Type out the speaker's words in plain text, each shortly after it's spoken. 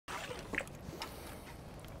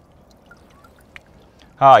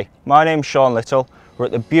Hi, my name's Shaun Little. We're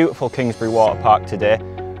at the beautiful Kingsbury Water Park today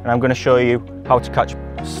and I'm going to show you how to catch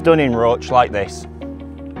stunning roach like this.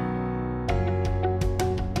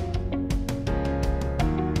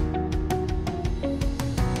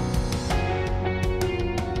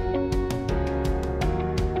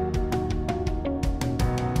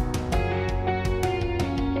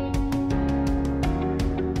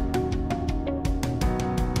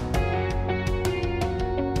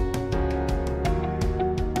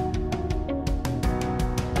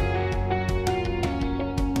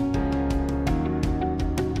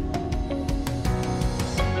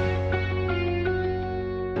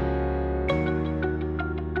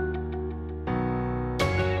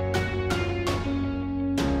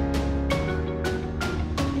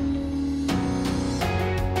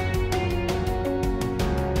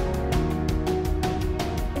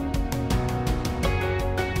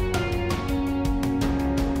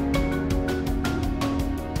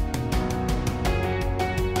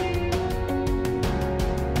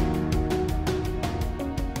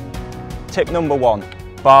 Tip number 1,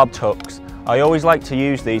 barbed hooks. I always like to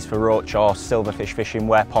use these for roach or silverfish fishing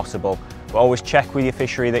where possible, but always check with your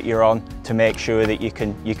fishery that you're on to make sure that you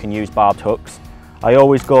can use barbed hooks. I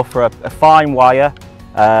always go for a fine wire,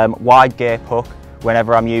 wide gape hook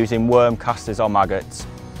whenever I'm using worm casters or maggots.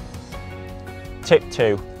 Tip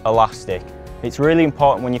 2, elastic. It's really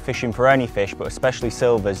important when you're fishing for any fish, but especially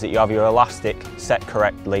silvers, that you have your elastic set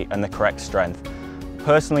correctly and the correct strength.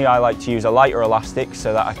 Personally, I like to use a lighter elastic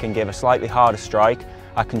so that I can give a slightly harder strike.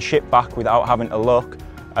 I can ship back without having to look,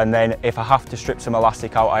 and then if I have to strip some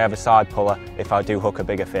elastic out, I have a side puller if I do hook a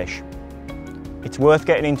bigger fish. It's worth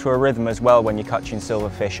getting into a rhythm as well when you're catching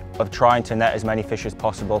silverfish of trying to net as many fish as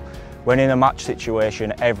possible. When in a match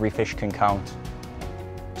situation, every fish can count.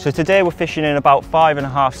 So today we're fishing in about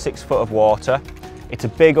 5.5 to 6 foot of water. It's a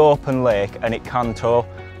big open lake and it can tow.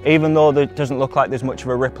 Even though there doesn't look like there's much of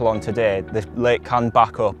a ripple on today, the lake can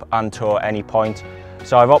back up and tow at any point.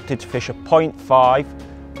 So I've opted to fish a 0.5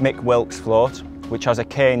 Mick Wilkes float, which has a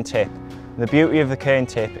cane tip. The beauty of the cane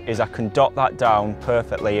tip is I can dot that down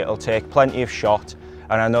perfectly. It'll take plenty of shot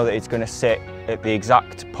and I know that it's going to sit at the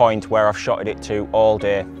exact point where I've shotted it to all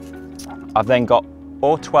day. I've then got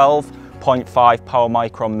 012.5 power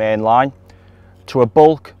micron main line to a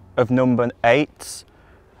bulk of number 8s.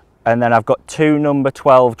 And then I've got 2 number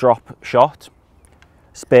 12 drop shot,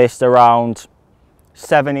 spaced around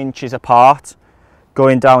 7 inches apart,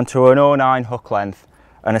 going down to an 09 hook length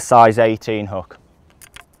and a size 18 hook.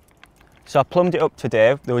 So I plumbed it up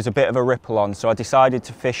today. There was a bit of a ripple on, so I decided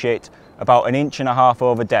to fish it about 1.5 inches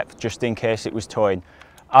over depth just in case it was towing.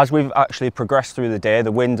 As we've actually progressed through the day,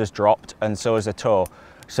 the wind has dropped and so has the tow.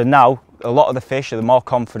 So now a lot of the fish are more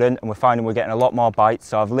confident and we're finding we're getting a lot more bites.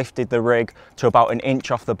 So I've lifted the rig to about 1 inch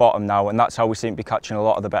off the bottom now, and that's how we seem to be catching a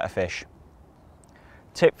lot of the better fish.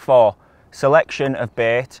 Tip 4, selection of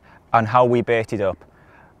bait and how we bait it up.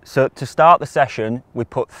 So to start the session, we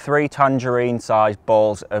put 3 tangerine sized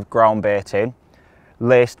balls of ground bait in,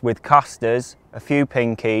 laced with casters, a few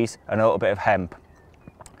pinkies and a little bit of hemp.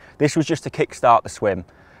 This was just to kickstart the swim.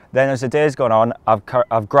 Then as the day's gone on,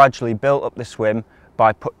 I've gradually built up the swim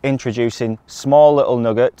by introducing small little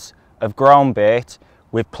nuggets of ground bait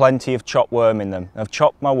with plenty of chopped worm in them. I've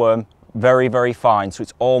chopped my worm very, very fine, so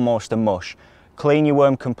it's almost a mush. Clean your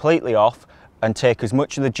worm completely off and take as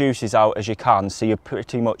much of the juices out as you can, so you're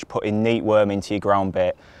pretty much putting neat worm into your ground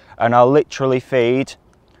bait. And I'll literally feed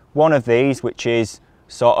one of these, which is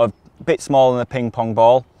sort of a bit smaller than a ping pong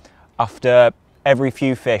ball, after every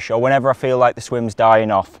few fish or whenever I feel like the swim's dying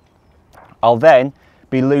off. I'll then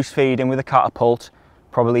be loose feeding with a catapult,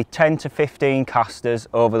 probably 10 to 15 casters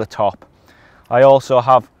over the top. I also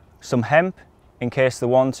have some hemp in case they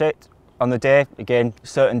want it on the day. Again,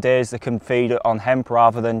 certain days they can feed on hemp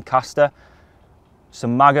rather than caster.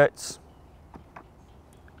 Some maggots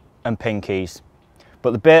and pinkies.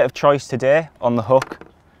 But the bait of choice today on the hook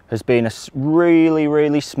has been a really,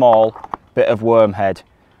 really small bit of worm head.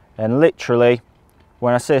 And literally,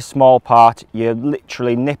 when I say small part, you're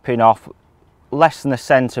literally nipping off less than 1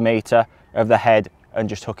 centimetre of the head and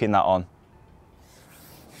just hooking that on.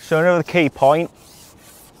 So another key point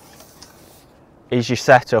is your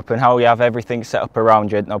setup and how you have everything set up around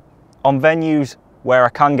you. Now, on venues where I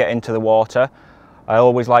can get into the water, I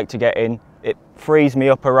always like to get in. It frees me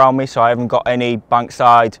up around me so I haven't got any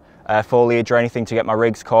bankside foliage or anything to get my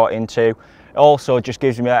rigs caught into. It also just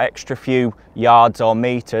gives me an extra few yards or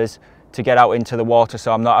meters to get out into the water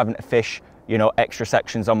so I'm not having to fish, you know, extra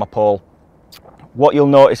sections on my pole. What you'll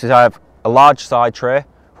notice is I have a large side tray.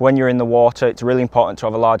 When you're in the water, it's really important to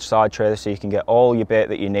have a large side tray so you can get all your bait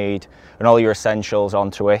that you need and all your essentials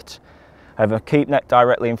onto it. I have a keep net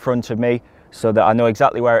directly in front of me so that I know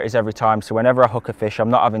exactly where it is every time. So whenever I hook a fish, I'm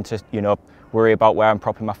not having to, you know, worry about where I'm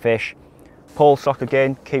propping my fish. Pole sock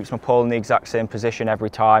again, keeps my pole in the exact same position every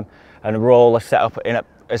time, and a roller set up in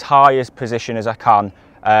as high a position as I can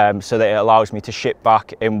so that it allows me to ship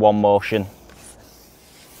back in one motion.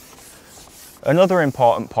 Another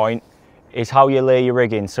important point is how you lay your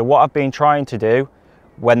rigging. So what I've been trying to do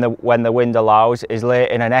when the wind allows is lay it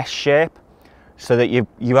in an S shape so that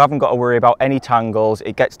you haven't got to worry about any tangles.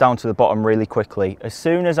 It gets down to the bottom really quickly. As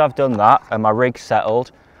soon as I've done that and my rig's settled,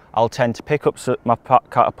 I'll tend to pick up my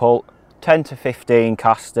catapult, 10 to 15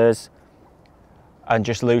 casters, and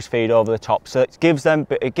just loose feed over the top. So it gives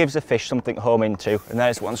the fish something to home into, and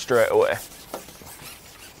there's one straight away.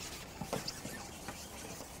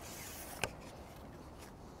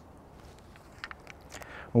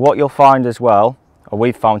 What you'll find as well, or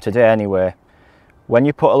we've found today anyway, when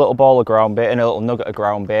you put a little ball of ground bait and a little nugget of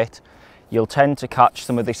ground bait, you'll tend to catch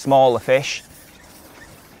some of the smaller fish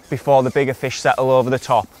before the bigger fish settle over the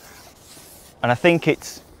top. And I think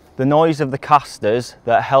it's the noise of the casters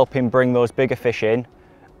that are helping bring those bigger fish in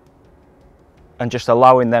and just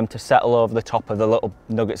allowing them to settle over the top of the little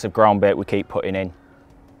nuggets of ground bait we keep putting in.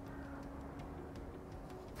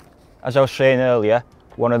 As I was saying earlier,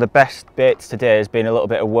 one of the best baits today has been a little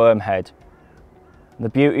bit of wormhead. The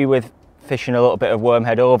beauty with fishing a little bit of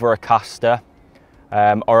wormhead over a caster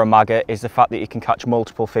or a maggot is the fact that you can catch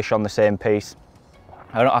multiple fish on the same piece.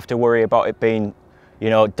 I don't have to worry about it being,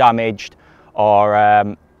 you know, damaged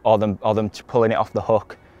or them pulling it off the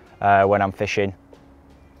hook when I'm fishing.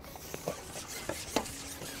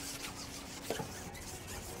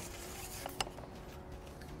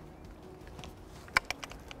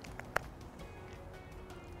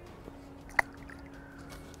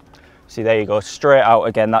 See, there you go, straight out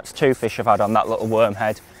again. That's 2 fish I've had on that little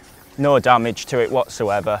wormhead. No damage to it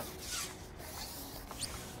whatsoever.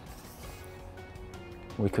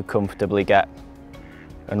 We could comfortably get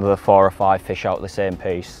another 4 or 5 fish out of the same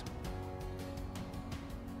piece.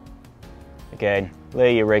 Again,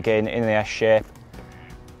 lay your rig in the S shape,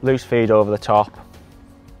 loose feed over the top.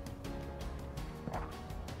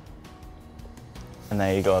 And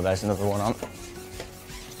there you go, there's another one on.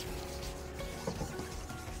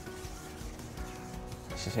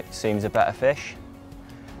 It seems a better fish.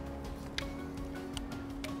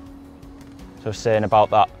 So saying about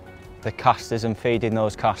that, the casters and feeding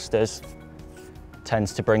those casters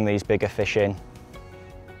tends to bring these bigger fish in.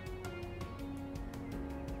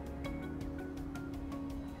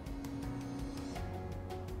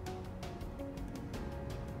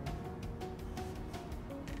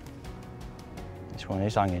 This one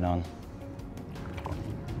is hanging on.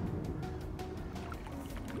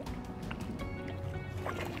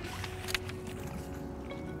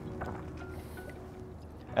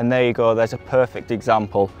 And there you go, there's a perfect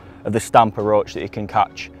example of the stamper roach that you can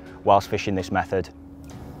catch whilst fishing this method.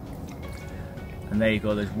 And there you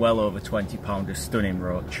go, there's well over 20 pound of stunning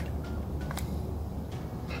roach.